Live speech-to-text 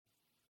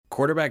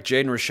Quarterback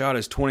Jaden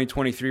Rashada's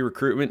 2023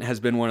 recruitment has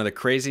been one of the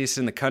craziest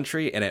in the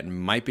country, and it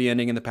might be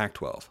ending in the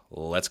Pac-12.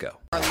 Let's go.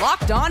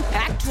 Locked On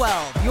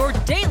Pac-12, your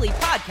daily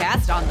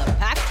podcast on the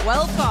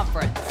Pac-12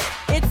 Conference.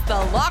 It's the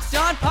Locked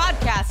On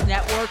Podcast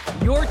Network,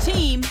 your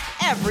team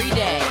every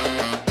day.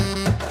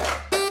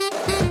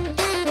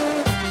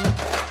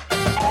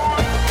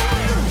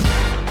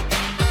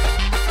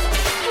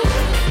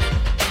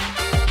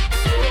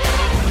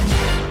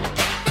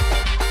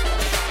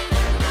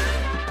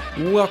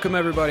 Welcome,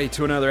 everybody,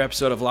 to another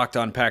episode of Locked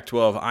On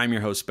Pac-12. I'm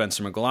your host,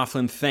 Spencer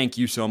McLaughlin. Thank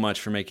you so much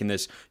for making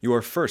this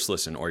your first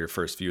listen or your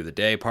first view of the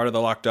day. Part of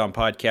the Locked On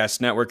Podcast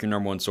Network, your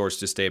number one source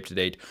to stay up to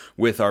date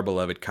with our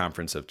beloved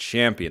Conference of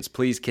Champions.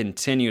 Please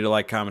continue to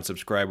like, comment,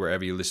 subscribe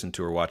wherever you listen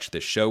to or watch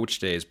this show, which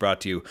today is brought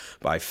to you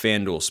by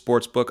FanDuel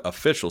Sportsbook,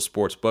 official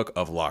sportsbook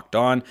of Locked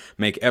On.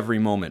 Make every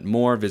moment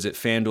more. Visit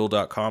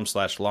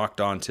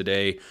FanDuel.com/LockedOn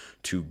today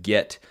to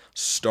get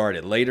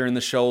started. Later in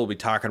the show, we'll be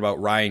talking about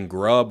Ryan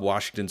Grubb,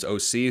 Washington's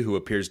OC, who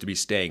appears to be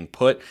staying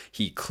put.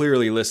 He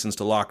clearly listens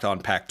to Locked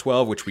On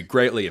Pac-12, which we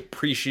greatly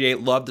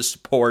appreciate. Love the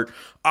support.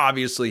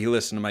 Obviously, he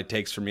listened to my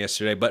takes from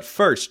yesterday. But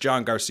first,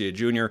 John Garcia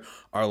Jr.,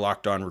 our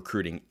Locked On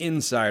recruiting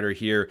insider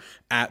here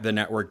at the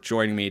network,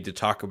 joining me to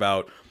talk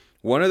about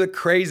one of the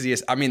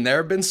craziest. I mean, there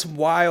have been some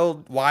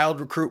wild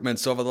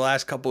recruitments over the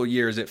last couple of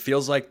years. It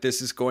feels like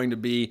this is going to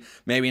be,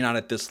 maybe not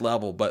at this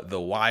level, but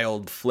the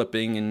wild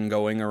flipping and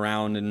going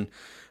around and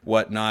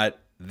whatnot.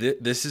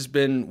 This has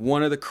been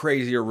one of the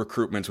crazier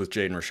recruitments with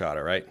Jaden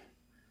Rashada, right?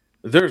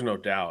 There's no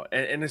doubt.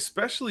 And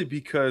especially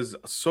because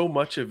so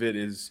much of it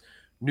is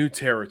new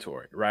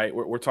territory, right?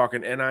 We're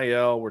talking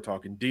NIL, we're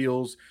talking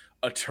deals,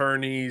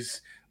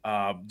 attorneys,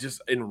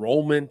 just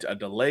enrollment, a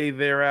delay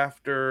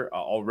thereafter,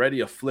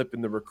 already a flip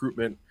in the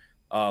recruitment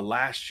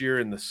last year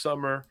in the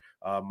summer,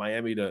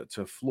 Miami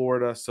to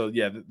Florida. So,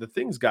 yeah, the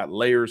thing's got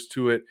layers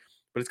to it,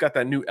 but it's got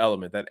that new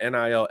element, that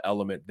NIL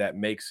element that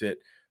makes it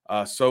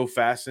so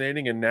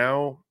fascinating. And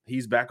now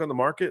he's back on the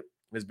market,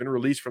 has been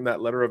released from that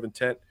letter of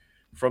intent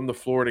from the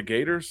Florida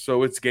Gators.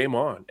 So it's game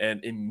on.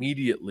 And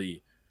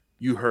immediately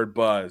you heard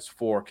buzz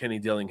for Kenny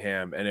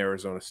Dillingham and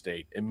Arizona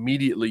State.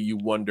 Immediately you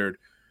wondered,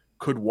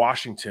 could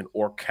Washington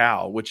or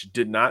Cal, which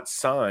did not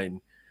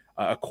sign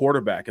a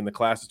quarterback in the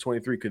class of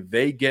 23, could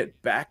they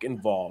get back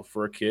involved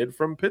for a kid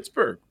from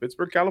Pittsburgh,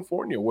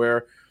 California,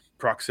 where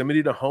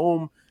proximity to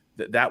home,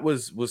 that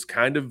was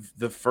kind of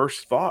the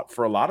first thought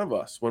for a lot of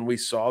us when we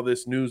saw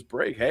this news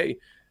break. Hey,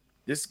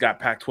 this got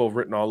Pac-12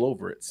 written all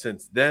over it.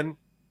 Since then,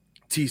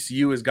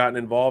 TCU has gotten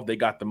involved. They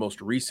got the most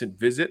recent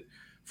visit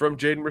from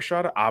Jaden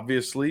Rashada.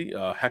 Obviously,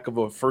 a heck of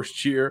a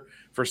first year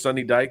for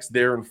Sonny Dykes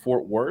there in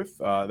Fort Worth.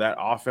 That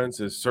offense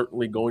is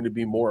certainly going to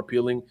be more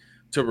appealing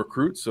to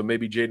recruits. So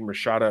maybe Jaden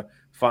Rashada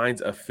finds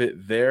a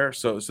fit there.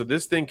 So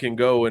this thing can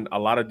go in a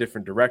lot of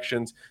different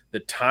directions. The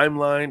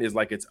timeline is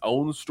like its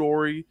own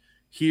story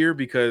here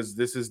because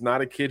this is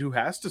not a kid who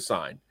has to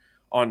sign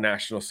on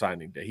National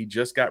Signing Day. He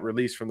just got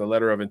released from the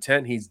letter of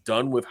intent. He's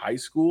done with high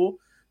school.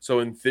 So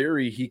in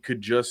theory, he could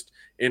just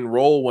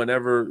enroll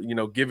whenever,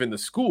 given the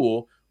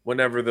school,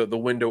 whenever the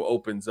window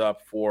opens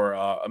up for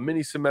a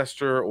mini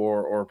semester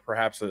or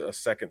perhaps a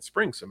second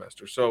spring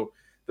semester. So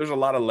there's a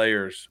lot of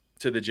layers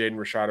to the Jaden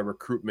Rashada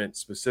recruitment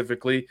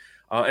specifically.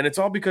 And it's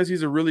all because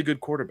he's a really good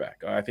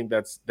quarterback. I think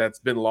that's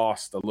been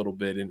lost a little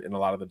bit in a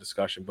lot of the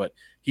discussion, but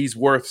he's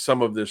worth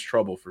some of this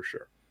trouble for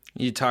sure.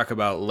 You talk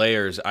about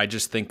layers, I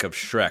just think of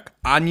Shrek.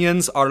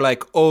 Onions are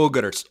like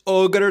ogres.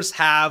 Ogres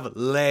have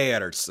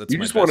layers. You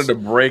just wanted to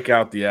break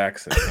out the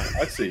accent.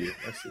 I see you.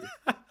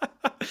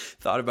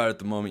 Thought about it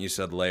the moment you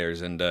said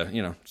layers, and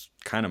it's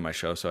kind of my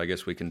show, so I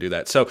guess we can do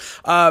that. So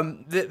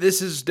this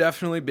has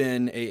definitely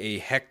been a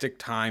hectic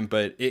time,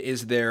 but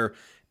is there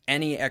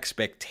any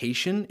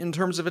expectation in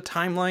terms of a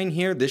timeline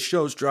here? This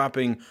show's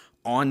dropping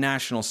on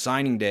National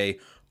Signing Day.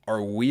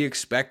 Are we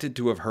expected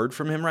to have heard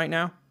from him right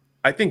now?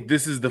 I think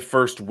this is the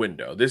first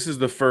window. This is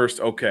the first,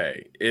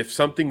 okay, if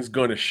something's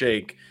going to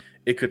shake,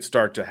 it could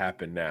start to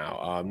happen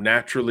now.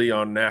 Naturally,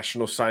 on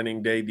National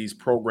Signing Day, these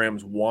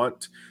programs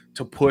want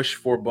to push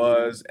for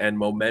buzz and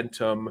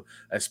momentum,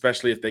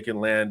 especially if they can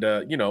land,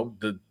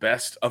 the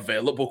best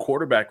available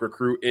quarterback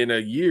recruit in a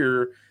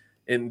year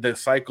in the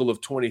cycle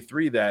of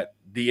 23 that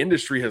the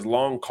industry has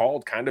long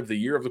called kind of the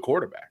year of the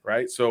quarterback,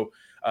 right? So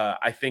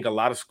I think a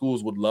lot of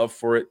schools would love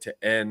for it to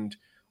end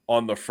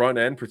on the front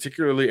end,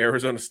 particularly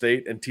Arizona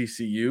State and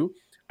TCU.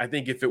 I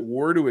think if it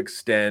were to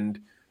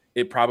extend,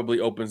 it probably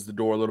opens the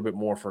door a little bit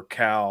more for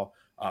Cal,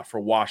 for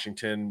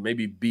Washington,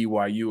 maybe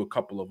BYU, a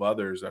couple of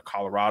others.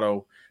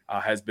 Colorado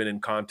has been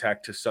in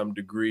contact to some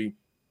degree.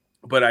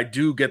 But I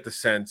do get the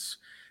sense,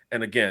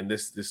 and again,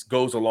 this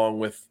goes along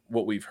with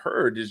what we've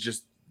heard, is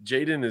just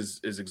Jaden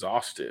is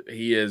exhausted.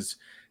 He has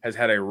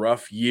had a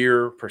rough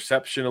year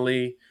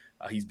perceptionally.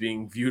 He's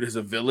being viewed as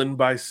a villain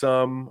by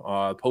some,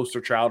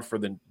 poster child for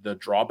the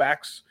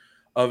drawbacks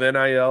of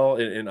NIL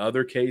in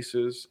other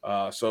cases.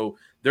 So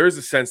there is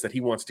a sense that he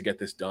wants to get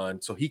this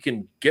done so he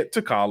can get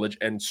to college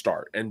and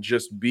start and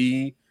just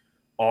be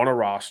on a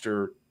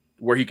roster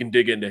where he can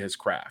dig into his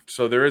craft.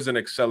 So there is an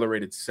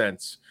accelerated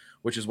sense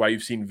which is why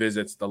you've seen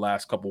visits the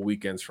last couple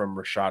weekends from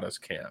Rashada's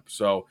camp.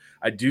 So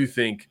I do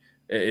think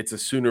it's a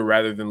sooner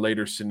rather than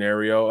later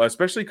scenario,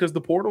 especially because the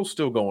portal's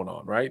still going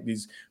on, right?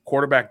 These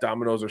quarterback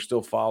dominoes are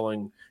still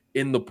falling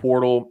in the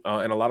portal,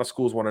 and a lot of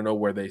schools want to know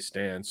where they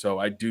stand. So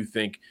I do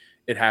think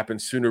it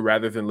happens sooner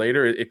rather than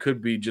later. It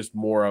could be just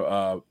more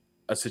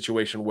a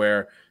situation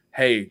where,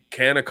 hey,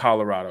 can a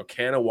Colorado,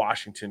 can a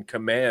Washington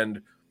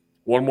command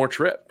one more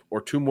trip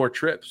or two more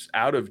trips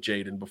out of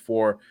Jaden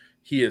before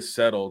he is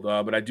settled?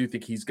 But I do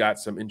think he's got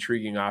some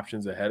intriguing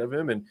options ahead of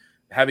him. And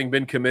having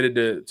been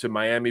committed to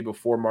Miami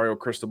before Mario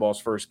Cristobal's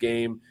first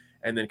game,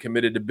 and then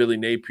committed to Billy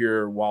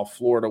Napier while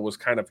Florida was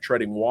kind of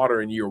treading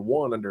water in year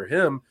one under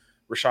him,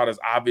 Rashad is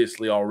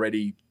obviously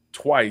already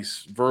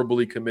twice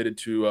verbally committed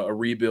to a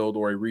rebuild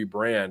or a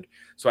rebrand.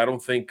 So I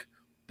don't think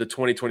the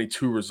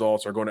 2022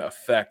 results are going to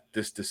affect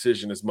this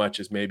decision as much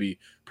as maybe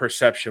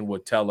perception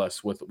would tell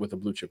us with a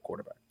blue chip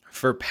quarterback.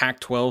 For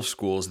Pac-12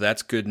 schools,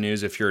 that's good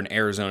news if you're an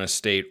Arizona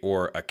State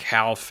or a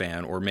Cal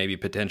fan, or maybe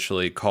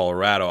potentially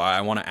Colorado.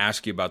 I want to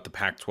ask you about the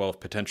Pac-12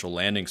 potential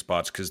landing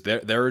spots, because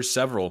there are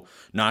several,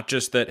 not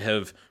just that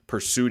have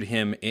pursued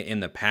him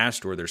in the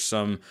past where there's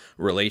some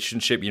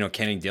relationship.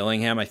 Kenny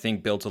Dillingham, I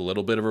think, built a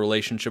little bit of a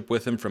relationship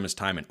with him from his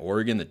time in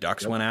Oregon. The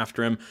Ducks went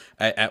after him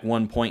at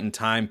one point in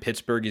time.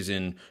 Pittsburgh is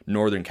in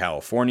Northern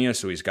California,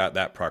 so he's got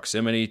that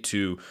proximity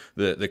to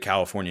the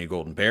California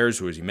Golden Bears,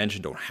 who, as you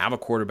mentioned, don't have a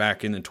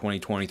quarterback in the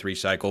 2023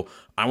 cycle.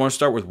 I want to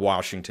start with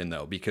Washington,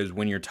 though, because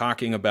when you're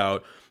talking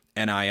about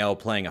NIL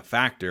playing a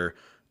factor,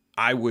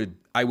 I would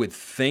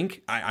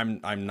think,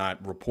 I'm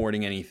not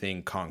reporting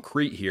anything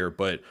concrete here,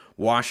 but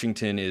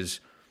Washington is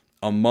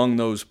among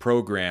those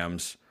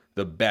programs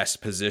the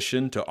best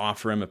position to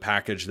offer him a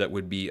package that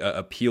would be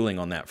appealing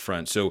on that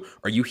front. So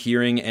are you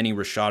hearing any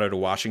Rashada to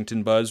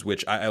Washington buzz,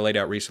 which I laid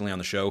out recently on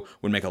the show,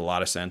 would make a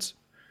lot of sense?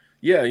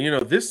 Yeah,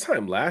 this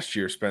time last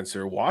year,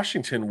 Spencer,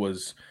 Washington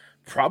was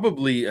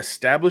probably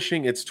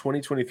establishing its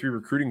 2023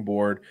 recruiting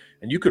board,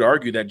 and you could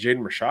argue that Jaden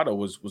Rashada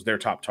was their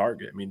top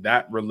target. I mean,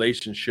 that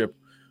relationship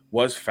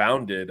was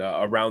founded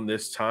around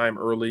this time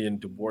early in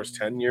DeBoer's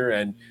tenure,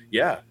 and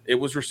yeah, it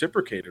was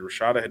reciprocated.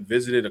 Rashada had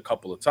visited a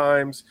couple of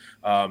times.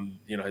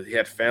 He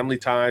had family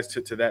ties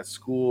to that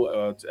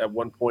school at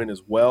one point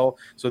as well.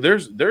 So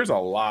there's a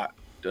lot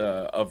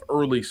of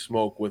early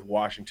smoke with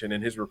Washington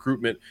and his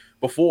recruitment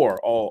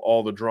before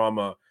all the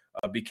drama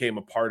became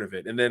a part of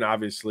it. And then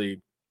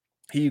obviously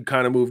he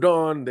kind of moved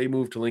on. They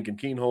moved to Lincoln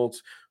Kienholz,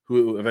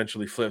 who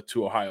eventually flipped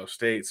to Ohio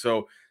State.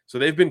 So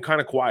they've been kind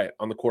of quiet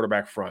on the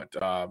quarterback front,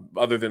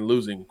 other than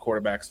losing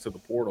quarterbacks to the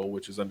portal,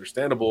 which is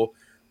understandable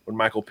when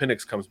Michael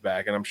Penix comes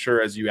back. And I'm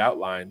sure, as you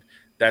outlined,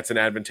 that's an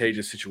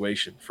advantageous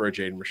situation for a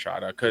Jaden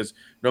Rashada, because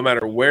no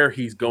matter where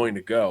he's going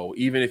to go,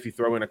 even if you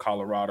throw in a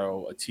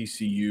Colorado, a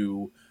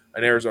TCU,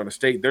 an Arizona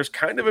State, there's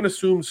kind of an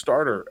assumed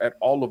starter at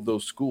all of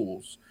those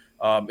schools.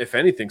 If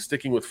anything,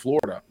 sticking with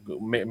Florida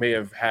may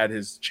have had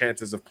his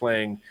chances of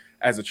playing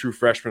as a true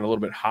freshman a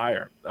little bit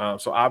higher.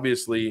 So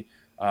obviously,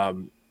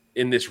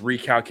 in this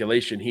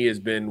recalculation, he has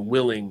been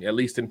willing, at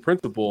least in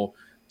principle,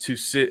 to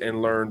sit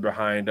and learn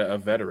behind a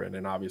veteran.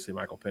 And obviously,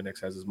 Michael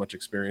Penix has as much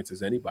experience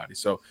as anybody.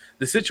 So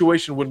the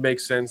situation would make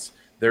sense.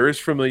 There is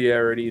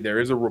familiarity. There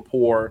is a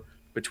rapport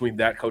between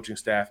that coaching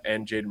staff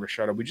and Jaden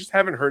Rashada. We just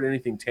haven't heard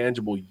anything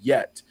tangible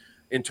yet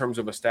in terms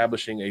of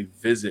establishing a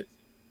visit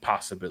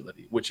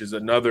possibility, which is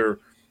another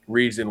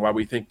reason why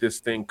we think this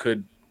thing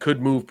could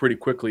move pretty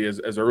quickly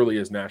as early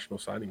as National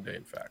Signing Day,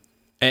 in fact.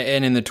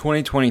 And in the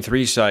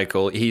 2023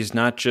 cycle, he's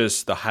not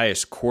just the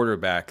highest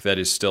quarterback that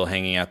is still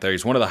hanging out there.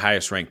 He's one of the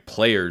highest ranked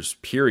players,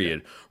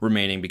 period,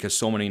 remaining, because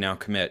so many now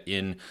commit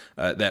in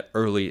that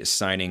early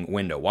signing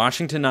window.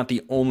 Washington, not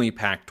the only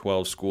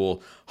Pac-12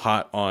 school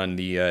hot on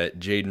the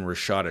Jaden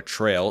Rashada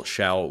trail,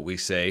 shall we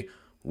say.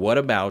 What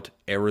about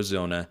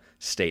Arizona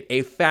State?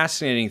 A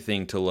fascinating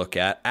thing to look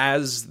at,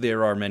 as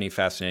there are many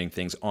fascinating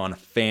things on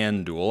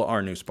FanDuel,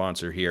 our new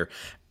sponsor here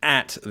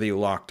at the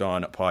Locked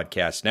On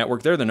Podcast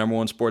Network. They're the number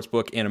one sports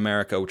book in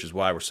America, which is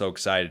why we're so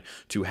excited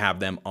to have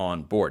them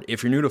on board.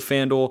 If you're new to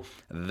FanDuel,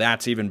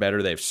 that's even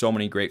better. They have so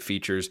many great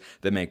features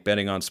that make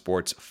betting on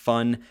sports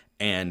fun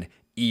and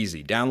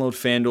easy. Download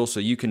FanDuel so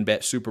you can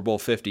bet Super Bowl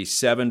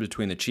 57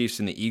 between the Chiefs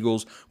and the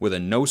Eagles with a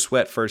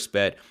no-sweat first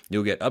bet.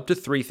 You'll get up to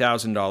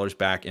 $3,000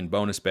 back in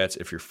bonus bets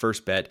if your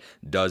first bet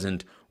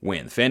doesn't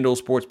win. FanDuel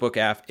Sportsbook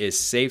app is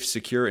safe,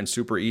 secure, and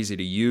super easy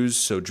to use,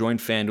 so join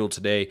FanDuel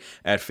today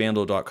at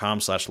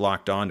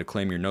FanDuel.com/lockedon to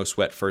claim your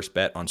no-sweat first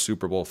bet on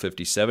Super Bowl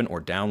 57,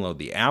 or download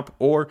the app,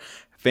 or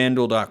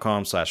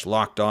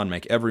FanDuel.com/lockedon.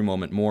 Make every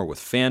moment more with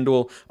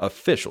FanDuel,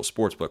 official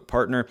sportsbook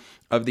partner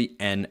of the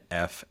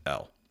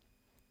NFL.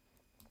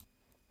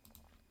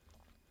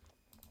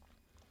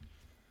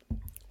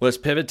 Let's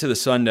pivot to the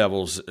Sun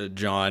Devils,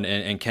 John,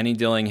 and Kenny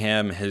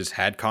Dillingham has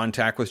had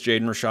contact with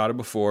Jaden Rashada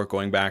before,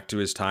 going back to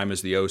his time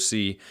as the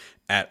OC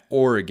at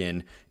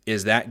Oregon.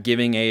 Is that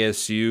giving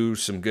ASU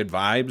some good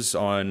vibes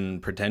on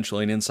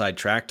potentially an inside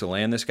track to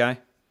land this guy?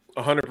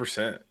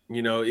 100%.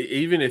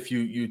 Even if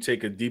you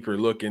take a deeper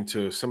look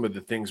into some of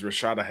the things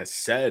Rashada has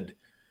said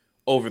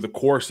over the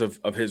course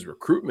of his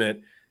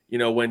recruitment,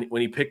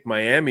 when he picked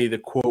Miami, the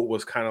quote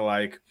was kind of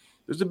like,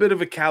 there's a bit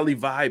of a Cali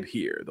vibe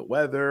here, the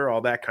weather,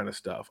 all that kind of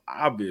stuff.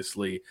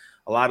 Obviously,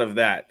 a lot of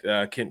that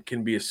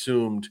can be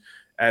assumed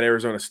at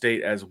Arizona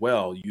State as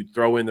well. You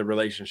throw in the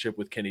relationship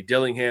with Kenny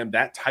Dillingham,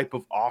 that type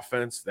of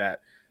offense that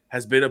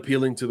has been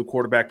appealing to the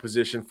quarterback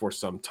position for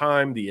some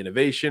time, the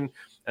innovation,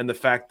 and the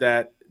fact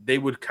that they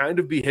would kind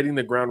of be hitting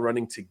the ground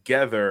running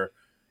together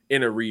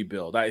in a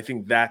rebuild. I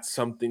think that's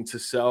something to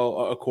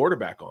sell a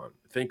quarterback on.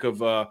 Think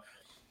of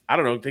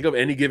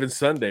any given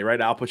Sunday,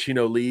 right? Al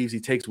Pacino leaves. He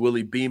takes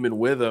Willie Beeman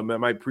with him. That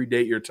might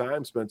predate your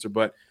time, Spencer,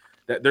 but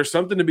there's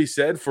something to be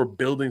said for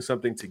building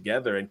something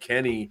together. And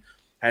Kenny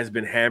has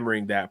been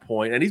hammering that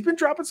point, and he's been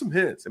dropping some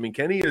hints. I mean,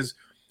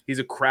 he's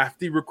a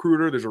crafty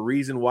recruiter. There's a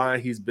reason why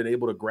he's been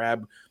able to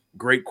grab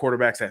great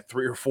quarterbacks at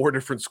 3 or 4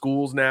 different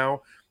schools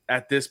now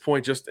at this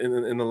point, just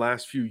in the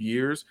last few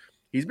years.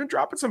 He's been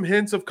dropping some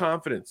hints of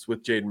confidence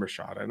with Jaden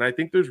Rashada, and I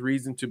think there's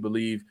reason to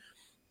believe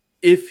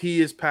if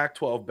he is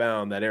Pac-12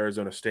 bound, that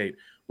Arizona State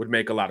would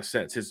make a lot of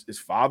sense. His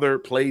father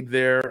played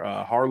there.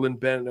 Harlan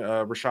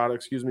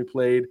Rashada,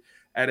 played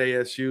at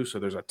ASU, so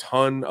there's a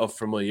ton of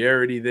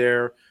familiarity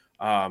there.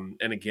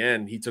 And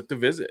again, he took the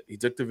visit. He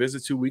took the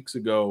visit 2 weeks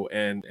ago,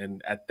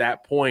 and at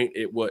that point,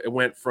 it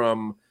went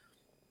from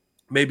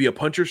maybe a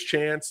puncher's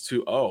chance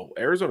to,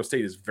 Arizona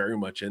State is very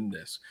much in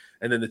this.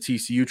 And then the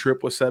TCU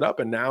trip was set up,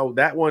 and now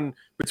that one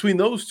between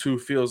those two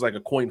feels like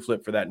a coin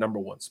flip for that number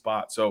 1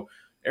 spot. So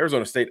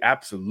Arizona State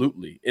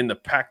absolutely in the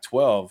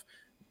Pac-12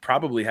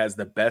 probably has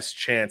the best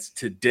chance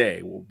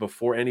today,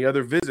 before any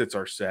other visits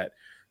are set,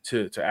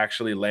 to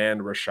actually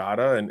land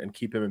Rashada and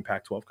keep him in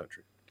Pac-12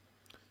 country.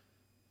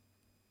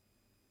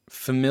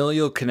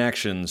 Familial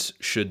connections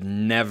should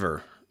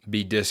never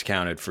be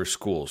discounted for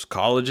schools.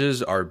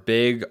 Colleges are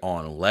big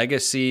on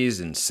legacies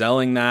and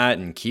selling that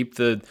and keep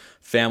the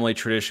family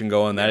tradition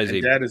going. That is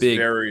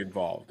very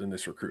involved in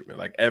this recruitment,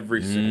 like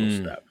every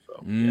single step.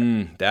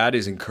 So, that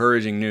is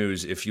encouraging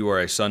news if you are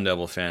a Sun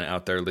Devil fan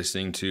out there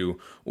listening to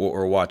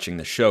or watching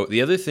the show.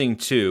 The other thing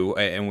too,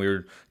 and we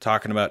were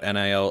talking about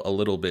NIL a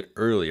little bit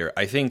earlier,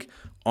 I think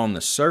on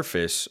the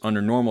surface,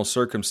 under normal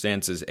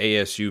circumstances,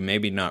 ASU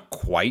maybe not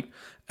quite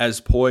as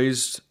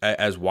poised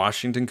as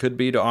Washington could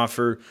be to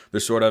offer the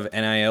sort of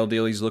NIL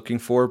deal he's looking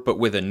for. But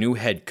with a new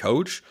head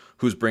coach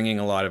who's bringing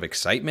a lot of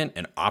excitement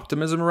and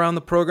optimism around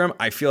the program,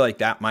 I feel like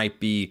that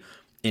might be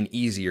an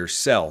easier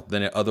sell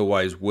than it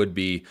otherwise would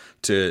be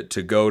to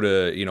go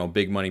to,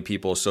 big money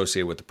people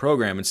associated with the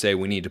program and say,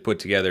 we need to put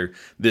together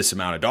this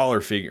amount of dollar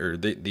figure,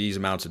 these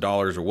amounts of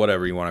dollars or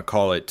whatever you want to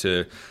call it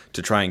to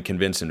try and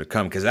convince him to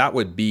come. Because that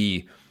would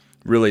be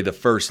really the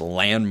first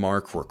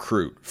landmark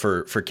recruit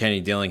for Kenny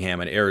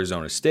Dillingham at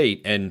Arizona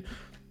State. And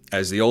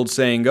as the old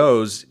saying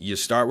goes, you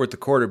start with the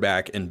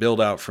quarterback and build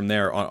out from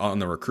there on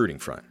the recruiting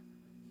front.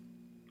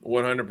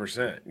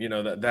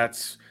 100%.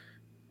 That's,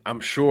 I'm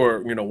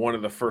sure, one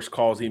of the first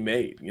calls he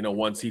made,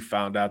 once he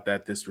found out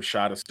that this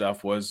Rashada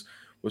stuff was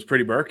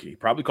pretty murky. He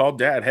probably called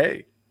Dad,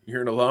 hey,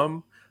 you're an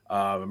alum.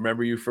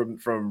 Remember you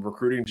from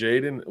recruiting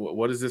Jaden.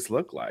 What does this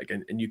look like?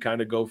 And you kind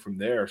of go from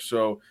there.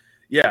 So,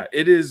 yeah,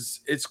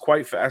 it's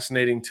quite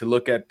fascinating to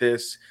look at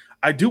this.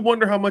 I do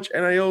wonder how much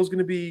NIL is going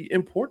to be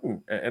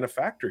important and a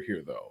factor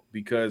here, though,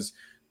 because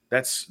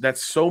that's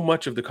so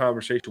much of the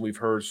conversation we've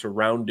heard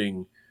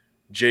surrounding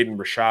Jaden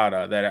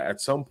Rashada that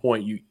at some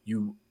point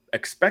you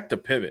expect a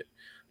pivot.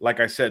 Like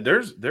I said,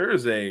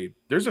 there's a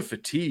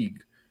fatigue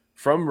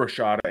from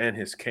Rashada and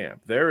his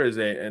camp. There is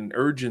an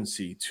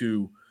urgency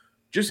to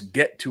just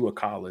get to a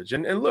college.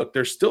 And look,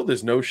 there's still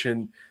this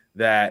notion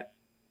that,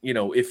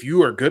 if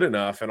you are good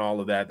enough and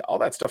all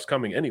that stuff's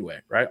coming anyway,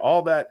 right?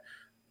 All that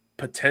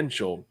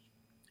potential,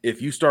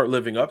 if you start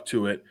living up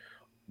to it,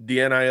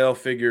 the NIL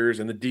figures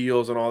and the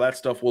deals and all that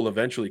stuff will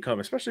eventually come,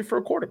 especially for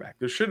a quarterback.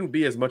 There shouldn't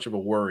be as much of a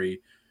worry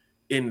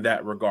in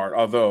that regard.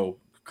 Although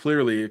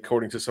clearly,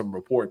 according to some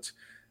reports,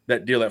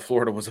 that deal at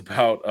Florida was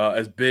about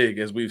as big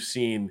as we've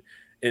seen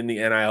in the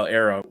NIL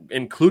era,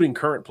 including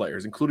current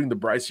players, including the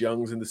Bryce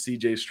Youngs and the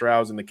CJ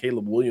Strouds and the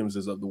Caleb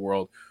Williamses of the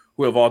world,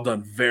 who have all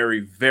done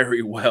very,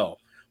 very well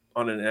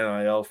on an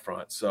NIL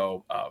front.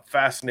 So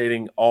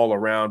fascinating all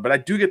around. But I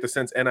do get the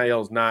sense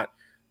NIL is not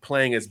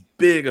playing as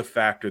big a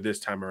factor this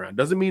time around.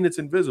 Doesn't mean it's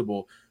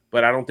invisible,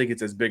 but I don't think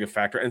it's as big a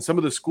factor. And some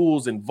of the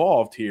schools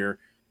involved here,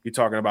 you're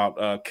talking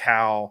about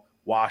Cal,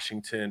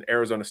 Washington,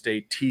 Arizona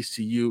State,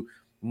 TCU,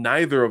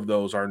 neither of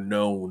those are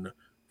known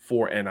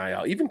for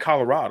NIL. Even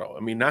Colorado.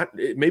 I mean,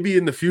 maybe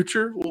in the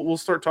future we'll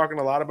start talking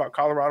a lot about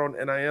Colorado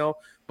and NIL,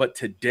 but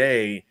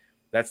today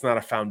that's not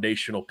a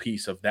foundational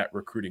piece of that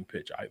recruiting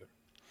pitch either.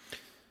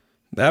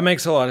 That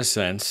makes a lot of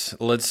sense.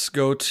 Let's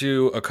go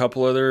to a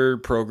couple other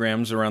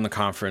programs around the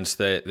conference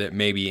that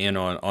may be in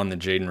on the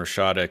Jaden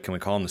Rashada. Can we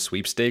call them the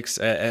sweepstakes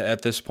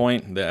at this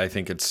point? I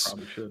think it's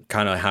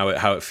kind of how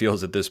it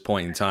feels at this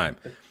point in time.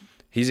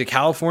 He's a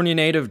California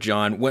native,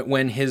 John.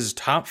 When his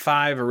top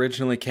 5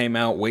 originally came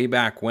out way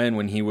back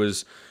when he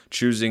was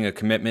choosing a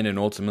commitment and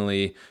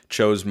ultimately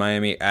chose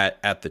Miami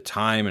at the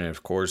time, and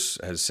of course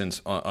has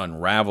since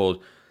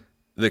unraveled,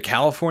 the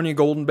California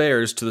Golden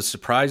Bears, to the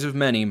surprise of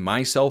many,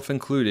 myself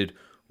included,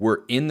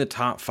 were in the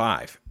top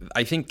 5.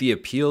 I think the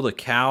appeal to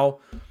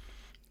Cal,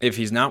 if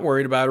he's not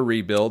worried about a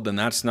rebuild, then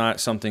that's not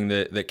something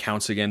that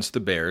counts against the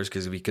Bears,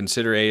 because if you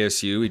consider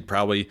ASU, he'd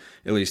probably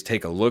at least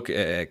take a look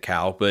at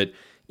Cal. But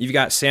you've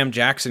got Sam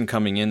Jackson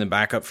coming in, the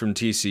backup from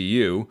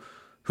TCU,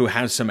 who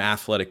has some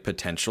athletic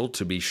potential,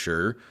 to be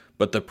sure,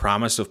 but the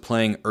promise of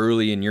playing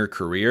early in your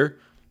career,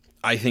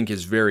 I think,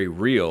 is very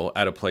real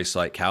at a place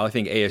like Cal. I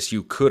think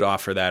ASU could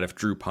offer that if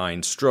Drew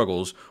Pine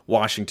struggles.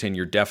 Washington,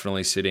 you're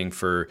definitely sitting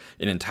for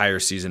an entire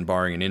season,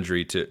 barring an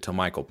injury to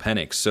Michael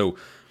Penix. So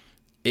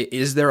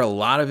is there a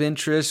lot of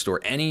interest or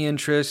any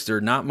interest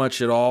or not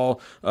much at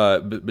all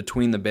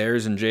between the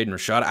Bears and Jaden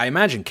Rashada? I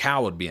imagine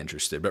Cal would be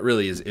interested, but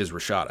really is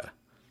Rashada.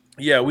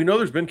 Yeah, we know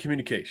there's been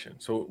communication.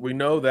 So we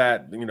know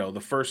that,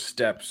 the first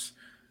steps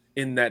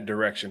in that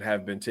direction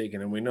have been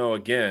taken. And we know,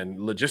 again,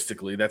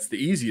 logistically, that's the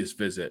easiest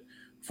visit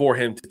for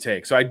him to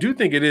take. So I do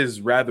think it is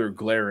rather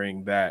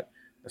glaring that,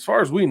 as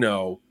far as we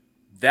know,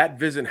 that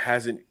visit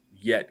hasn't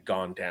yet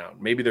gone down.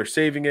 Maybe they're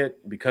saving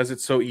it because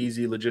it's so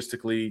easy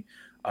logistically.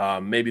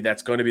 Maybe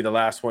that's going to be the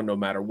last one no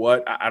matter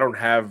what. I don't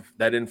have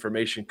that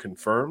information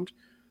confirmed.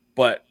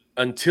 But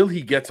until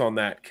he gets on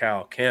that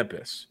Cal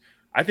campus,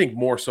 I think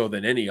more so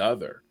than any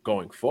other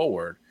going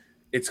forward,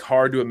 it's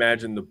hard to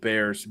imagine the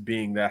Bears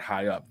being that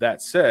high up.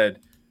 That said,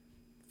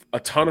 a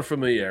ton of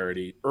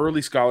familiarity,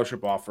 early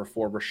scholarship offer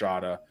for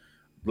Rashada,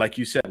 like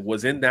you said,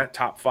 was in that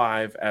top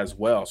 5 as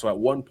well. So at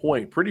one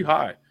point, pretty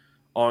high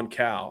on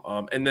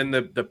Cal. And then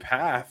the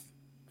path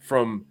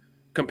from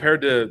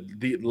compared to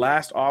the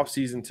last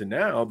offseason to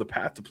now, the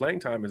path to playing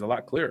time is a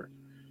lot clearer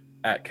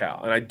at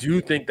Cal. And I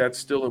do think that's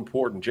still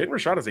important. Jaden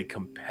Rashada is a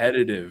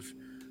competitive,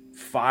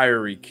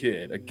 fiery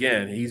kid.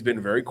 Again, he's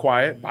been very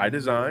quiet by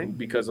design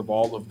because of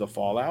all of the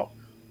fallout.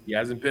 He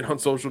hasn't been on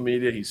social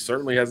media. He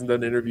certainly hasn't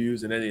done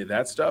interviews and any of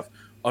that stuff,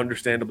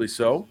 understandably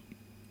so.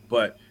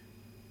 But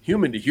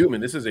human to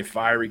human, this is a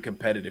fiery,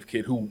 competitive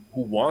kid who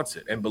wants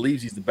it and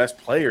believes he's the best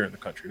player in the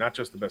country, not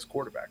just the best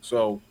quarterback.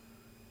 So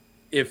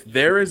if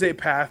there is a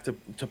path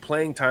to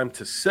playing time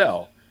to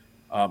sell,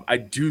 I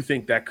do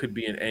think that could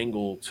be an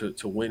angle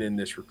to win in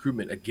this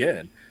recruitment.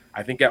 Again,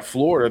 I think at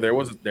Florida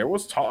there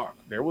was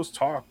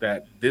talk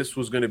that this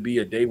was going to be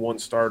a day one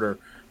starter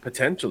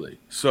potentially.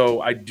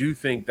 So I do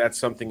think that's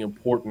something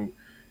important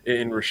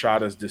in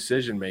Rashada's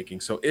decision making.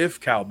 So if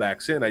Cal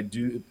backs in,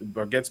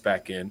 gets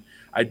back in,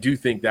 I do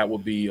think that will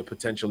be a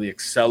potentially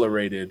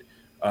accelerated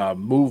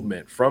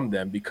movement from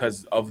them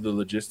because of the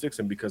logistics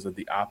and because of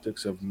the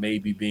optics of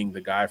maybe being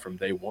the guy from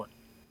day one.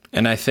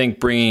 And I think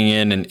bringing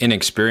in an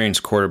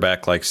inexperienced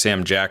quarterback like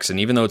Sam Jackson,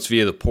 even though it's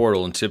via the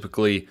portal and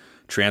typically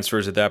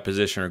transfers at that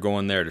position are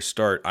going there to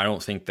start, I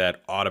don't think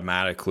that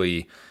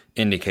automatically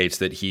indicates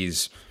that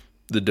he's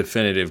the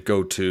definitive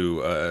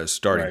go-to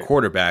starting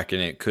quarterback,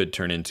 and it could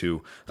turn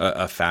into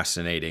a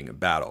fascinating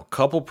battle.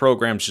 Couple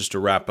programs just to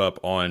wrap up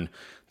on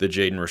the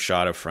Jaden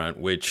Rashada front,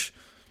 which,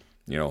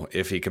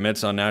 if he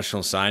commits on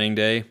National Signing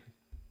Day,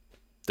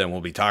 then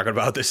we'll be talking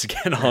about this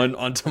again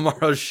on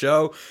tomorrow's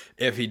show.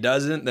 If he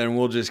doesn't, then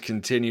we'll just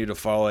continue to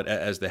follow it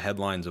as the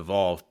headlines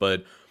evolve.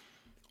 But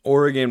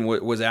Oregon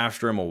was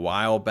after him a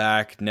while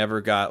back,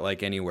 never got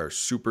anywhere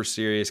super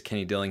serious.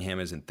 Kenny Dillingham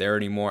isn't there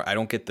anymore. I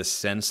don't get the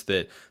sense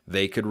that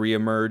they could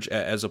reemerge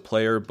as a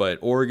player, but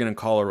Oregon and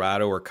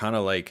Colorado are kind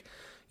of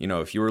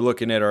if you were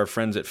looking at our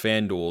friends at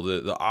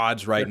FanDuel, the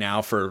odds right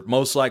now for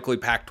most likely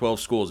Pac-12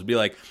 schools would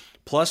be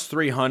plus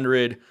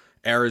 300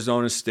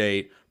 Arizona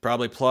State,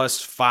 probably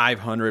plus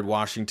 500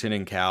 Washington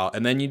and Cal,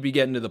 and then you'd be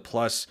getting to the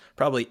plus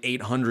probably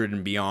 800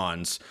 and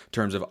beyonds in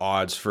terms of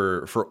odds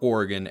for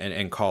Oregon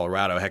and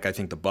Colorado. Heck, I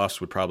think the Buffs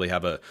would probably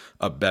have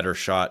a better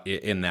shot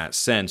in that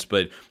sense.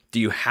 But do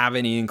you have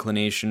any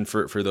inclination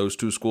for those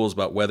two schools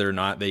about whether or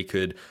not they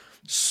could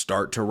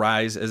start to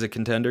rise as a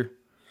contender?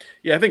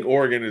 Yeah, I think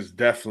Oregon is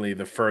definitely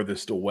the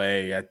furthest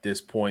away at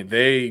this point.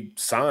 They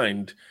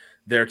signed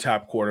their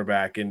top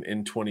quarterback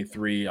in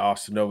 23,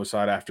 Austin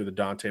Novosad, after the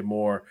Dante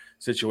Moore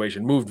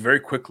situation, moved very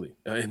quickly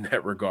in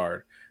that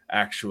regard,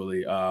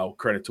 actually.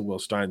 Credit to Will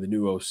Stein, the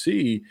new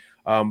OC.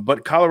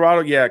 But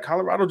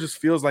Colorado just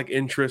feels like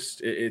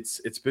interest.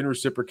 It's been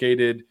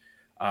reciprocated.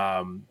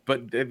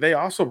 But they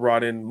also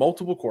brought in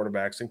multiple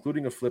quarterbacks,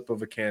 including a flip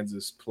of a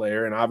Kansas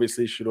player. And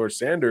obviously Shedeur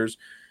Sanders,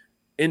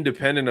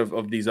 independent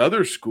of these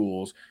other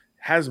schools,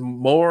 has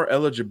more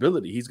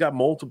eligibility. He's got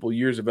multiple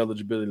years of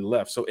eligibility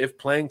left. So if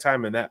playing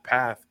time in that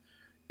path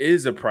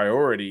is a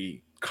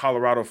priority,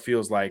 Colorado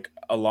feels like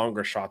a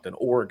longer shot than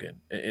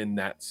Oregon in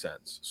that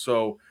sense.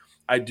 So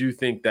I do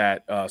think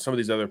that some of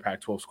these other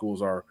Pac-12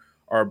 schools are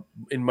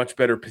in much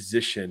better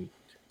position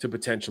to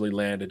potentially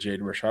land a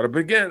Jaden Rashada.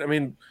 But again, I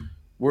mean,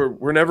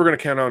 we're never going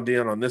to count on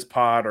Deion on this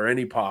pod or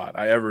any pod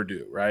I ever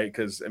do, right?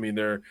 Because, I mean,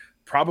 they're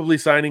probably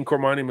signing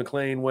Cormani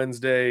McClain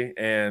Wednesday.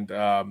 And,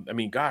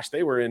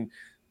 they were in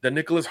the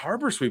Nicholas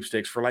Harbor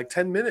sweepstakes for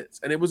 10 minutes,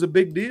 and it was a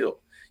big deal.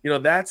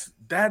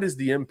 That is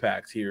the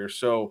impact here.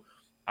 So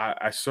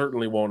I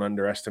certainly won't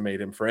underestimate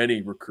him for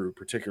any recruit,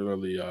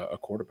 particularly a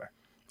quarterback.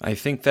 I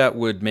think that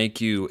would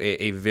make you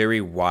a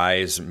very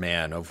wise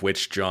man, of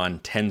which John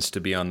tends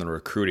to be on the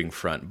recruiting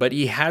front. But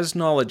he has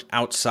knowledge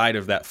outside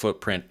of that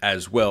footprint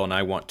as well, and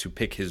I want to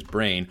pick his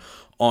brain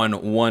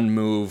on one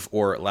move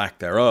or lack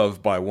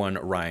thereof by one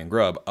Ryan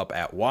Grubb up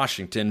at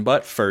Washington.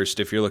 But first,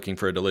 if you're looking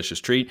for a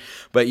delicious treat,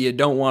 but you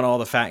don't want all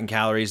the fat and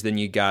calories, then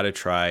you gotta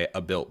try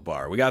a Built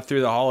Bar. We got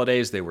through the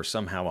holidays. They were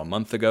somehow a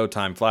month ago.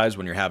 Time flies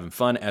when you're having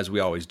fun, as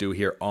we always do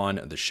here on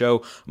the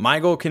show.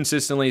 My goal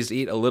consistently is to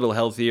eat a little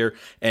healthier,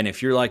 and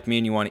if you're like me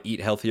and you want to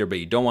eat healthier, but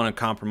you don't want to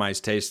compromise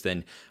taste,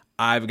 then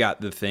I've got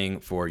the thing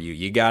for you.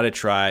 You got to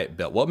try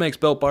Built. What makes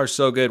Built Bars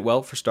so good?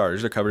 Well, for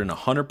starters, they're covered in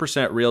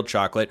 100% real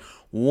chocolate,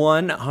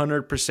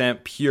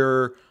 100%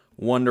 pure,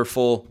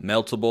 wonderful,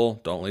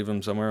 meltable. Don't leave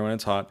them somewhere when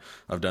it's hot.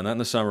 I've done that in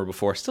the summer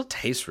before. Still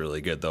tastes really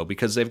good, though,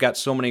 because they've got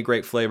so many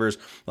great flavors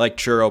like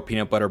churro,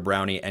 peanut butter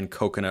brownie, and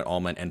coconut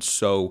almond, and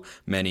so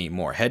many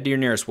more. Head to your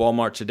nearest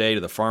Walmart today to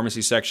the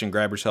pharmacy section.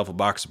 Grab yourself a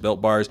box of Built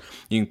Bars.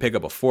 You can pick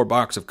up a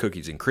 4-box of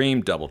cookies and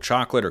cream, double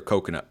chocolate, or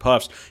coconut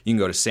puffs. You can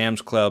go to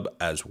Sam's Club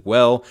as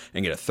well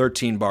and get a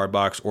 13-bar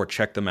box, or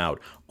check them out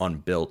on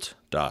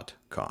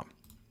Built.com.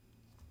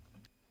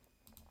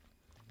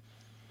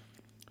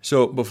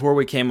 So before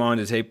we came on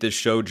to tape this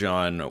show,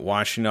 John,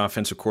 Washington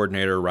offensive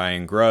coordinator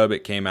Ryan Grubb,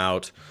 it came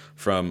out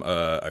from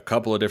a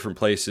couple of different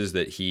places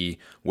that he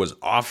was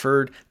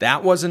offered.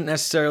 That wasn't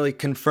necessarily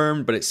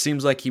confirmed, but it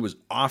seems like he was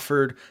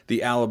offered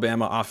the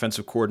Alabama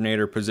offensive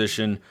coordinator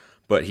position,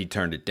 but he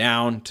turned it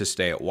down to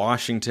stay at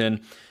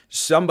Washington.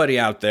 Somebody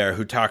out there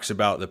who talks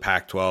about the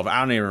Pac-12, I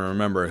don't even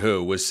remember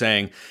who, was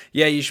saying,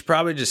 yeah, you should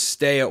probably just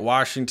stay at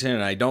Washington,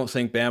 and I don't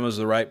think Bama's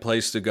the right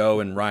place to go,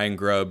 and Ryan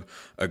Grubb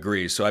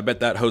agrees. So I bet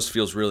that host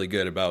feels really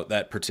good about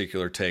that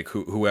particular take,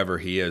 whoever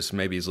he is.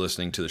 Maybe he's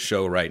listening to the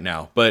show right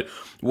now. But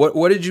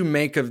what did you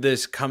make of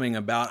this coming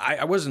about?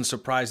 I wasn't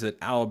surprised that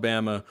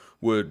Alabama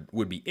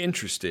would be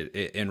interested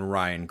in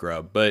Ryan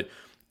Grubb, but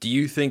do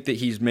you think that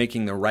he's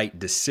making the right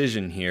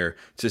decision here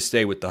to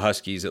stay with the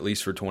Huskies, at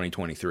least for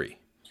 2023?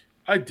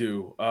 I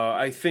do.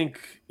 I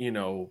think,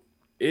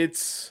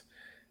 it's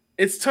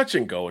touch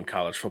and go in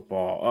college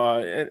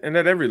football and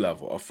at every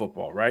level of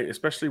football, right?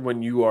 Especially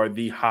when you are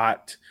the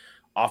hot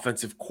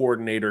offensive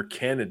coordinator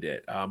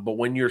candidate. But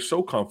when you're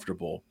so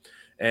comfortable,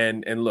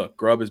 and look,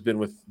 Grubb has been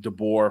with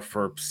DeBoer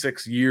for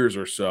 6 years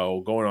or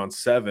so, going on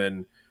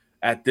 7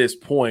 at this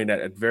point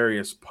at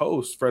various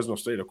posts, Fresno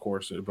State, of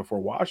course, before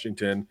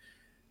Washington.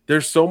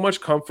 There's so much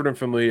comfort and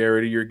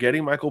familiarity. You're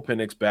getting Michael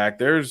Penix back.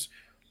 There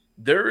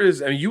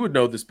is, I mean, you would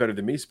know this better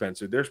than me,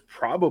 Spencer. There's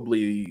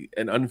probably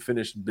an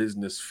unfinished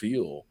business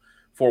feel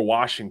for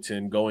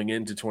Washington going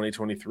into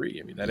 2023.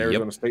 I mean, that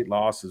Arizona State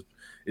loss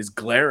is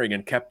glaring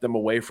and kept them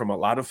away from a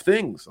lot of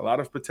things, a lot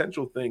of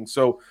potential things.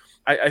 So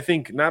I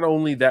think not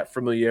only that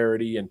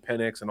familiarity and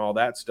Penix and all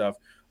that stuff,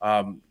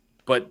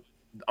 but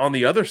on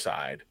the other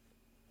side,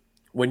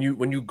 when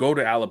you go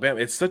to Alabama,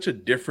 it's such a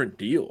different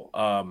deal.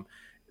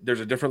 There's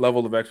a different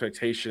level of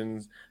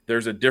expectations.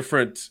 There's a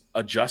different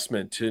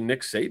adjustment to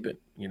Nick Saban,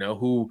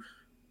 who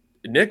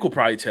Nick will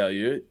probably tell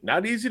you,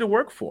 not easy to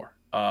work for.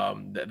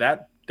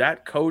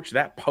 That coach,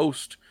 that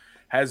post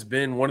has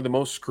been one of the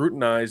most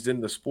scrutinized in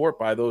the sport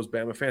by those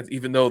Bama fans,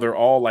 even though they're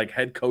all like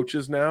head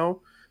coaches now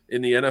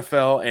in the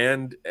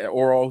NFL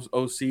or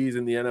OCs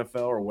in the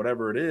NFL or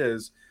whatever it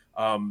is.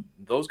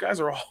 Those guys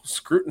are all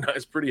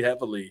scrutinized pretty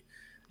heavily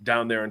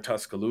down there in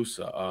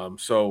Tuscaloosa.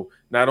 So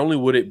not only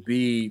would it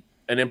be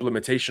an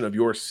implementation of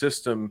your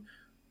system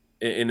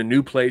in a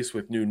new place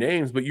with new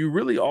names, but you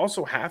really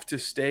also have to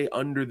stay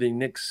under the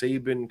Nick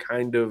Saban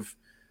kind of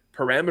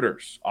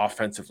parameters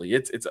offensively.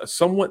 It's a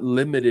somewhat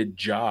limited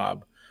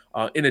job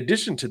in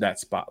addition to that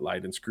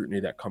spotlight and scrutiny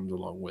that comes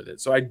along with it.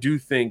 So I do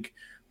think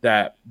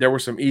that there were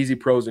some easy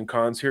pros and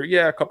cons here.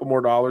 Yeah, a couple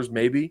more dollars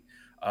maybe,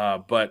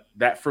 but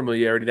that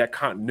familiarity, that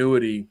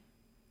continuity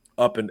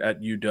up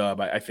at UW,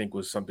 I think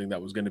was something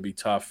that was going to be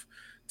tough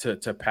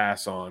to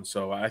pass on.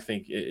 So I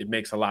think it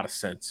makes a lot of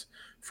sense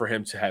for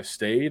him to have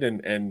stayed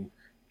and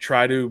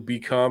try to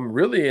become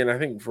really, and I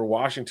think for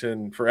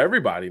Washington, for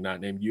everybody not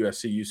named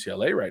USC,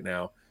 UCLA right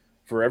now,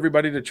 for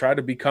everybody to try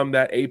to become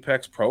that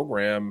apex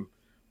program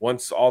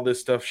once all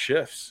this stuff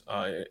shifts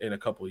in a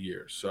couple of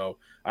years. So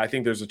I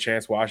think there's a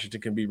chance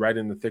Washington can be right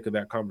in the thick of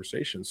that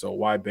conversation. So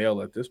why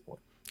bail at this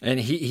point?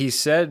 And he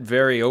said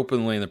very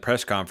openly in the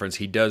press conference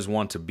he does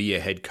want to be a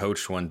head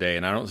coach one day,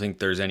 and I don't think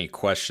there's any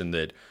question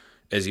that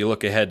as you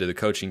look ahead to the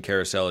coaching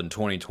carousel in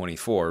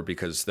 2024,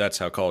 because that's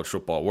how college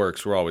football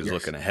works, we're always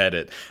looking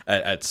ahead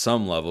at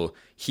some level,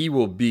 he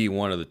will be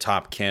one of the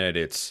top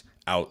candidates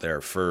out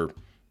there for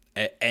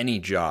any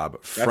job,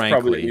 that's frankly. That's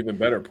probably an even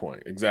better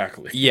point.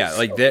 Exactly. Yeah,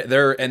 like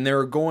there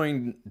are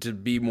going to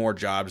be more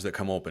jobs that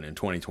come open in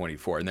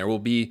 2024, and there will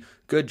be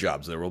good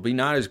jobs. There will be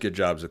not as good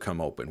jobs that come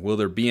open. Will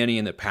there be any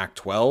in the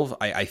Pac-12?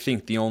 I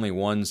think the only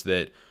ones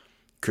that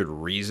could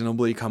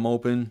reasonably come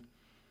open,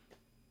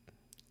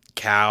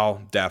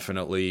 Cal,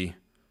 definitely.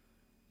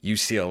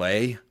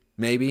 UCLA,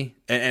 maybe.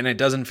 And it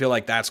doesn't feel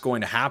like that's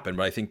going to happen,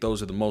 but I think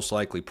those are the most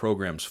likely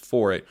programs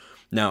for it.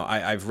 Now,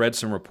 I've read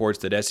some reports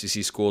that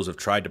SEC schools have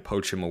tried to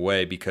poach him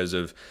away because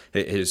of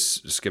his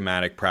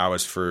schematic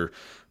prowess for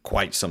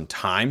quite some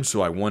time.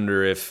 So I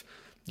wonder if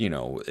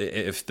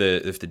if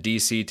the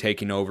DC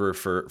taking over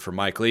for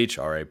Mike Leach,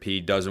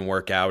 RIP, doesn't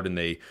work out and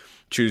they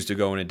choose to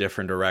go in a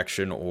different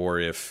direction, or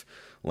if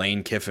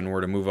Lane Kiffin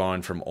were to move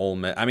on from Ole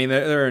Miss. I mean,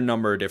 there are a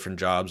number of different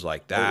jobs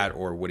like that,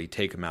 or would he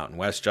take a Mountain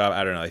West job?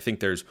 I don't know. I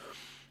think there's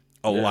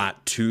a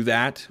lot to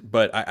that,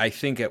 but I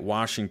think at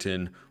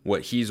Washington,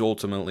 what he's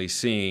ultimately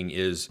seeing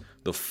is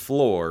the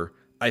floor,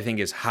 I think,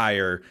 is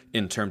higher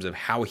in terms of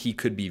how he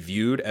could be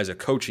viewed as a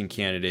coaching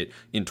candidate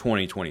in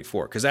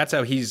 2024. Because that's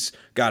how he's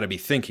got to be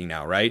thinking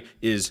now, right?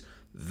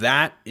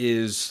 That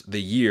is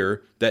the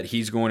year that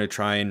he's going to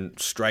try and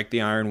strike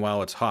the iron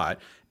while it's hot.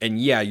 And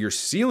yeah, your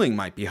ceiling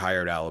might be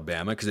higher at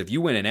Alabama, because if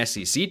you win an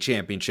SEC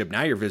championship,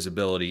 now your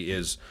visibility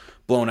is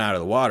blown out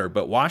of the water.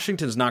 But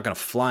Washington's not going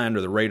to fly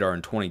under the radar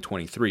in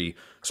 2023.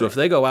 So if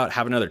they go out,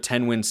 have another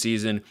 10-win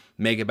season,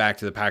 make it back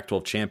to the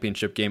Pac-12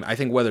 championship game, I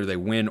think whether they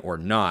win or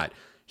not,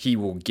 he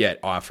will get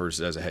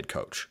offers as a head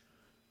coach.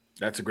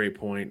 That's a great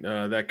point.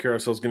 That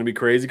carousel is going to be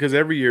crazy because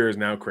every year is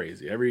now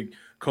crazy. Every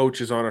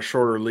coach is on a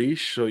shorter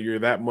leash, so you're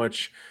that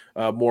much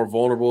more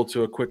vulnerable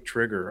to a quick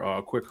trigger,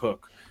 a quick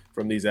hook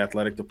from these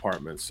athletic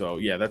departments. So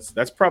yeah,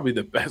 that's probably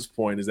the best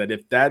point, is that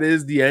if that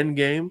is the end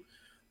game,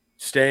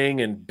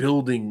 staying and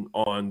building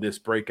on this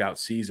breakout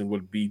season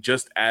would be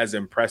just as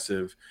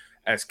impressive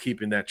as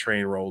keeping that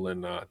train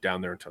rolling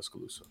down there in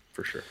Tuscaloosa,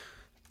 for sure.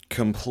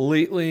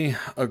 Completely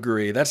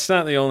agree. That's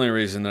not the only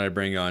reason that I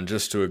bring you on,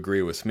 just to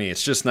agree with me.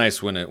 It's just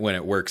nice when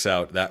it works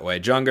out that way.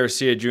 John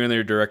Garcia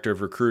Jr., Director of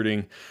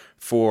Recruiting,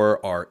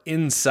 for our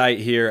insight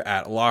here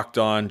at Locked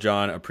On.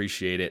 John,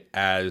 appreciate it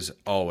as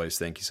always.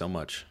 Thank you so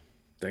much.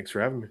 Thanks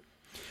for having me.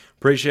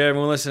 Appreciate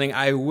everyone listening.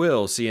 I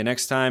will see you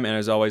next time. And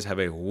as always, have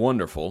a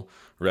wonderful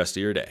rest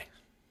of your day.